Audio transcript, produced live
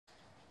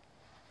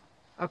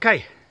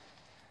Okay,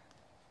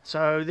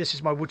 so this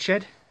is my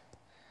woodshed.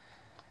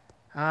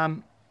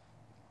 I've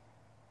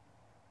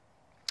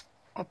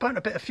burnt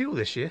a bit of fuel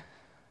this year.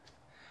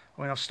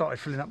 I mean, I've started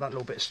filling up that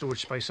little bit of storage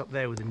space up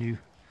there with the new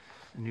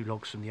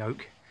logs from the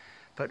oak.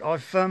 But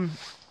I've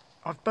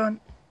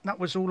burnt, that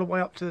was all the way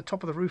up to the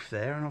top of the roof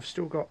there, and I've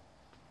still got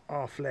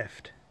half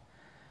left.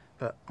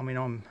 But I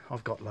mean,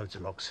 I've got loads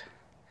of logs,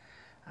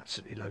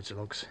 absolutely loads of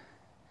logs.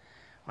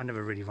 I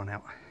never really run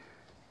out.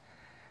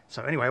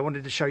 So anyway, I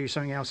wanted to show you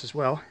something else as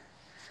well.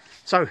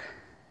 So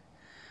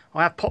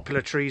I have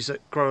poplar trees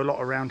that grow a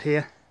lot around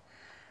here,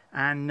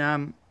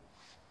 and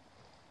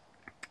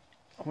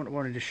what I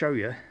wanted to show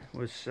you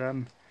was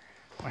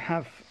I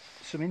have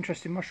some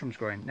interesting mushrooms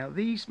growing. Now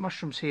these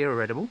mushrooms here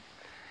are edible.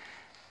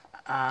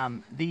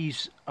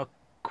 These are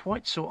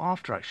quite sought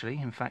after actually.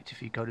 In fact,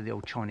 if you go to the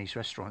old Chinese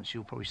restaurants,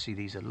 you'll probably see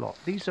these a lot.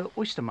 These are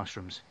oyster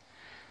mushrooms,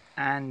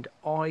 and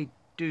I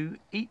do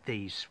eat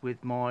these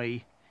with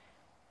my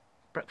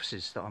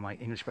breakfasts that I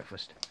make, English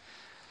breakfast.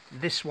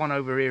 This one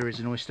over here is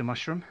an oyster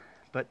mushroom,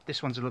 but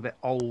this one's a little bit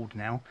old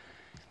now.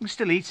 You can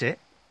still eat it.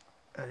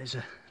 There's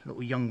a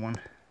little young one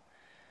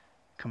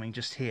coming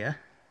just here.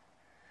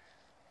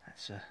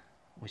 That's a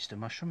oyster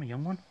mushroom, a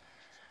young one.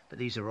 But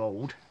these are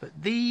old. But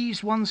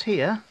these ones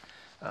here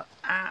are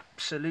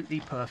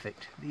absolutely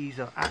perfect. These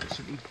are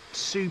absolutely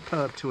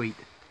superb to eat.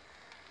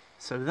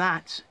 So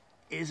that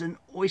is an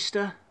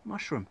oyster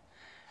mushroom.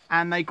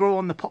 And they grow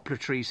on the poplar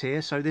trees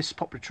here. So this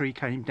poplar tree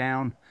came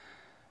down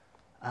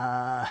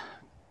back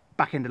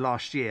into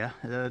last year.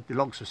 The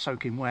logs were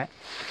soaking wet.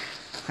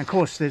 And of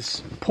course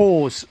there's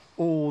pores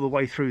all the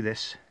way through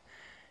this.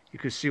 You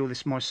can see all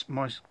this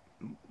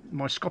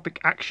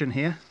microscopic action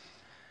here.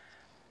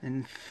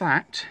 In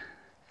fact,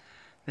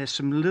 there's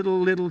some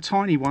little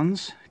tiny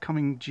ones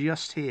coming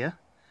just here.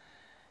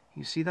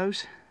 You see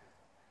those?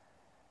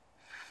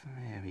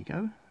 There we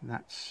go.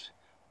 That's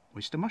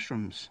oyster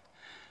mushrooms.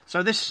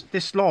 So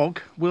this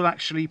log will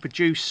actually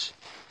produce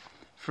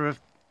for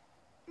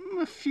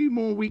a few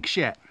more weeks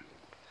yet.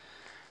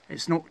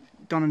 It's not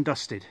done and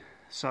dusted.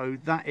 So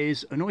that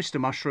is an oyster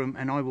mushroom,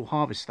 and I will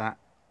harvest that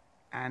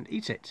and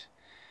eat it.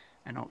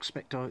 And I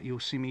expect you'll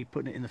see me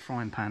putting it in the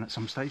frying pan at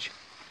some stage.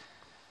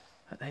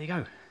 But there you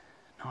go.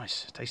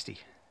 Nice, tasty.